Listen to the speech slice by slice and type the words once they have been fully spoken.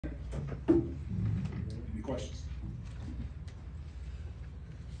Any questions?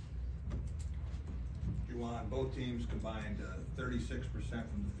 Juwan, both teams combined 36%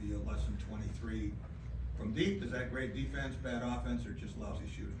 from the field, less than 23 from deep. Is that great defense, bad offense, or just lousy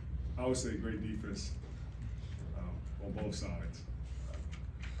shooting? I would say great defense on both sides.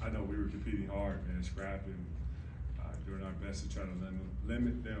 I know we were competing hard, man, scrapping, doing our best to try to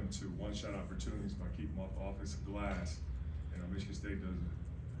limit them to one-shot opportunities by keeping them off the offensive glass. Michigan State does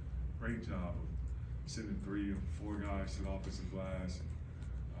a great job of sending 3 or 4 guys to the offensive glass.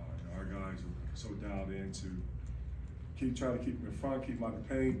 Our guys are so dialed in to try to keep them in front, keep them out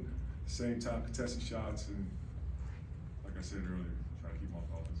the paint, at the same time contesting shots, and like I said earlier, try to keep them off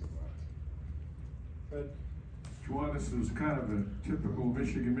the offensive glass. Juwan, this was kind of a typical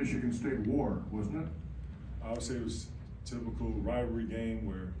Michigan State war, wasn't it? I would say it was a typical rivalry game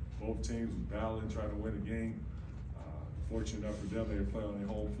where both teams were battling, trying to win a game. Fortunate enough for them, they were playing on their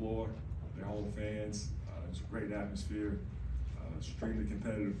home floor, their home fans. It was a great atmosphere, extremely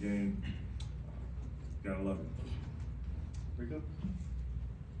competitive game. Gotta love it. Rico?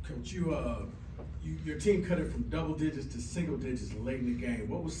 Coach, your team cut it from double digits to single digits late in the game.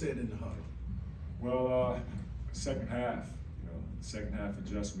 What was said in the huddle? Well, second half, second half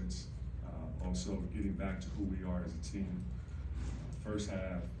adjustments. Also getting back to who we are as a team. First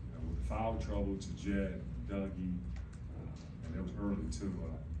half, with the foul trouble to Jed, Dougie, and it was early too.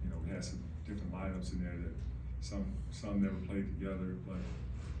 We had some different lineups in there that some never played together, but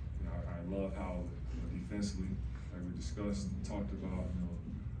I love how defensively, like we discussed and talked about,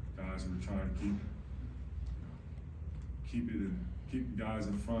 guys were trying to keep the guys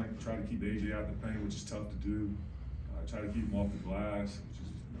in front, try to keep AJ out the paint, which is tough to do. Try to keep him off the glass, which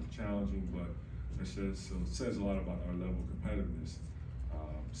is challenging, but it says a lot about our level of competitiveness.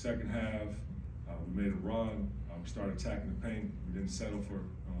 Second half, we made a run. We started attacking the paint. We didn't settle for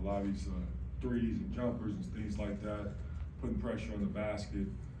a lot of these threes and jumpers and things like that, putting pressure on the basket.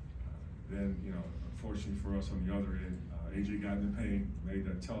 Then, unfortunately for us on the other end, AJ got in the paint, made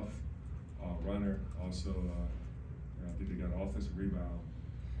that tough runner. Also, I think they got an offensive rebound.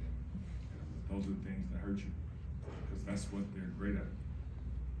 Those are the things that hurt you, because that's what they're great at.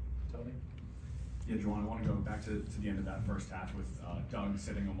 Tony? Yeah, Juwan, I want to go back to the end of that first half with Doug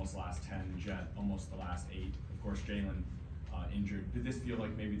sitting almost the last 10, Jet almost the last 8. Of course, Jalen injured. Did this feel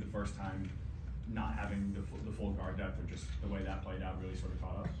like maybe the first time not having the full guard depth, or just the way that played out really sort of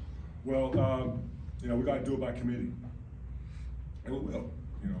caught up? Well, we got to do it by committee. And we will.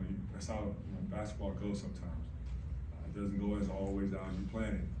 That's how basketball goes sometimes. It doesn't go as always how you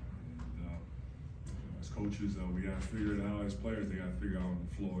plan it. As coaches, we got to figure it out. As players, they got to figure it out on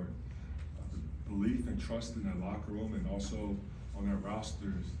the floor. Belief and trust in that locker room, and also on their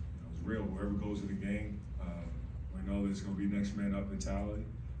rosters, is real. Whoever goes in the game, we know that it's going to be next man up mentality.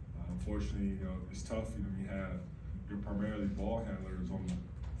 Unfortunately, it's tough. You have your primarily ball handlers on the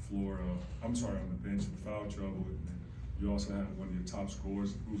floor. On the bench with foul trouble. And you also have one of your top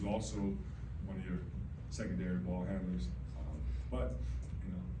scorers, who's also one of your secondary ball handlers. But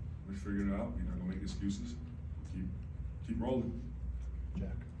we figured it out. We're not going to make excuses. Keep rolling. Jack.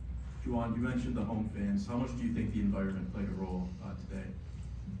 Juwan, you mentioned the home fans. How much do you think the environment played a role today?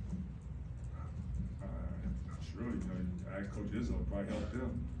 Surely, Coach Izzo probably helped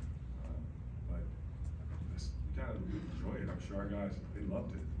them. But you gotta enjoy it. I'm sure our guys, they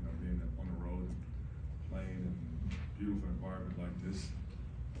loved it, being on the road and playing in a beautiful environment like this.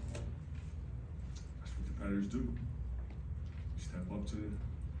 That's what competitors do. You step up to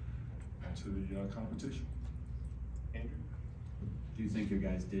the competition. Andrew? Do you think your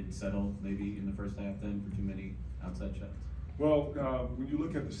guys did settle maybe in the first half then for too many outside shots? Well, when you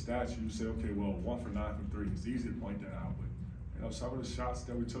look at the stats, you say, okay, well, 1 for 9 from 3. It's easy to point that out, but some of the shots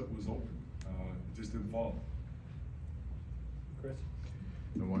that we took was open. It just didn't fall. Chris?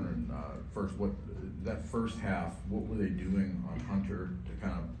 I'm wondering, first, that first half, what were they doing on Hunter to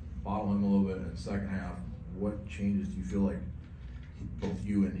kind of bottle him a little bit? And second half, what changes do you feel like both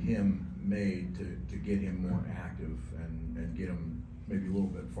you and him made to get him more active and get him maybe a little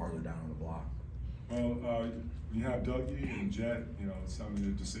bit farther down on the block? Well, you have Dougie and Jet, some of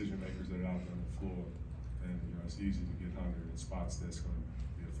the decision makers that are out there on the floor. And, it's easy to get Hunter in spots that's going to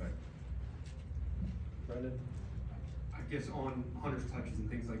be effective. Brendan? I guess on Hunter's touches and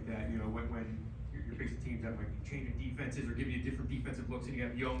things like that, when you're facing teams that might be changing defenses or giving you different defensive looks, and you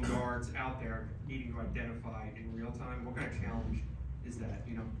have young guards out there needing to identify in real time, what kind of challenge is that,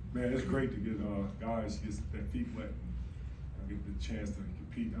 Man, it's great to get guys get their feet wet and get the chance to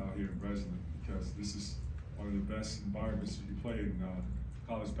compete out here in Breslin, because this is one of the best environments you play in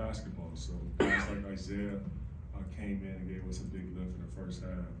college basketball. So guys like Isaiah came in and gave us a big lift in the first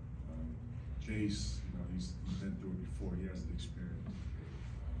half. Jace, you know, he's been through it before. He has the experience.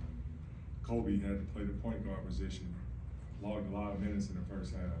 Kobe had to play the point guard position, logged a lot of minutes in the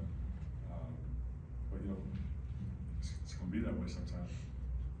first half. But you know, it's gonna be that way sometimes.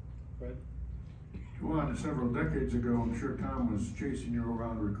 Fred? Juwan, several decades ago, I'm sure Tom was chasing you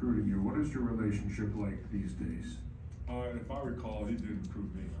around recruiting you. What is your relationship like these days? If I recall, he did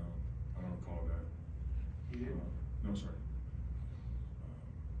recruit me. I don't recall that. He did? No, sir.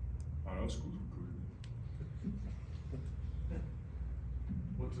 Other schools recruited me.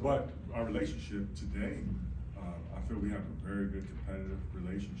 But our relationship today, I feel we have a very good competitive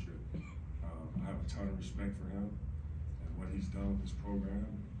relationship. I have a ton of respect for him and what he's done with his program,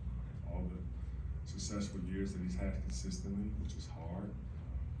 all the successful years that he's had consistently, which is hard.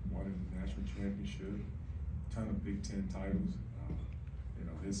 Won a national championship, ton of Big Ten titles. You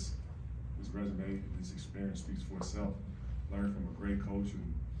know, his resume, his experience speaks for itself. Learned from a great coach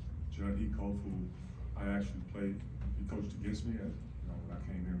and Judd Heathcote, who I actually played. He coached against me, when I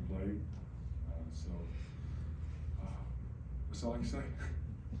came here and played. That's all I can say.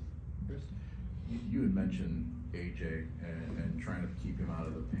 Chris? You had mentioned AJ and trying to keep him out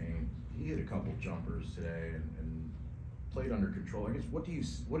of the paint. He hit a couple jumpers today and played under control. I guess what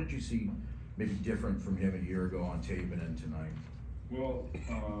did you see maybe different from him a year ago on tape and then tonight? Well,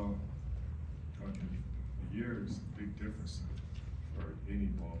 a year is a big difference for any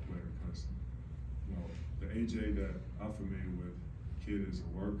ball player because, you know, the AJ that I'm familiar with, the kid is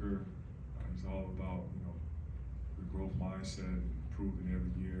a worker. He's all about, you know, the growth mindset, improving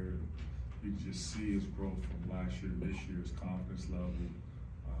every year. You can just see his growth from last year to this year, his confidence level.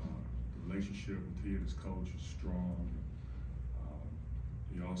 The relationship with he and his coach is strong.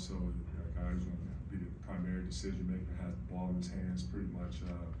 He also, a guy who's going to be the primary decision maker, has the ball in his hands pretty much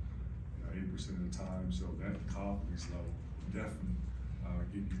 80% of the time. So that confidence level definitely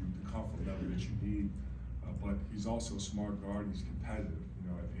give you the comfort level that you need. But he's also a smart guard. He's competitive. You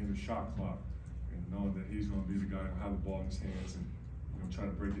know, at the end of the shot clock, and knowing that he's going to be the guy who have the ball in his hands and try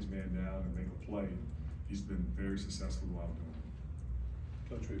to break his man down and make a play. He's been very successful while doing it.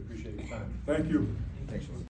 Coach, we appreciate your time. Thank you. Thanks, man.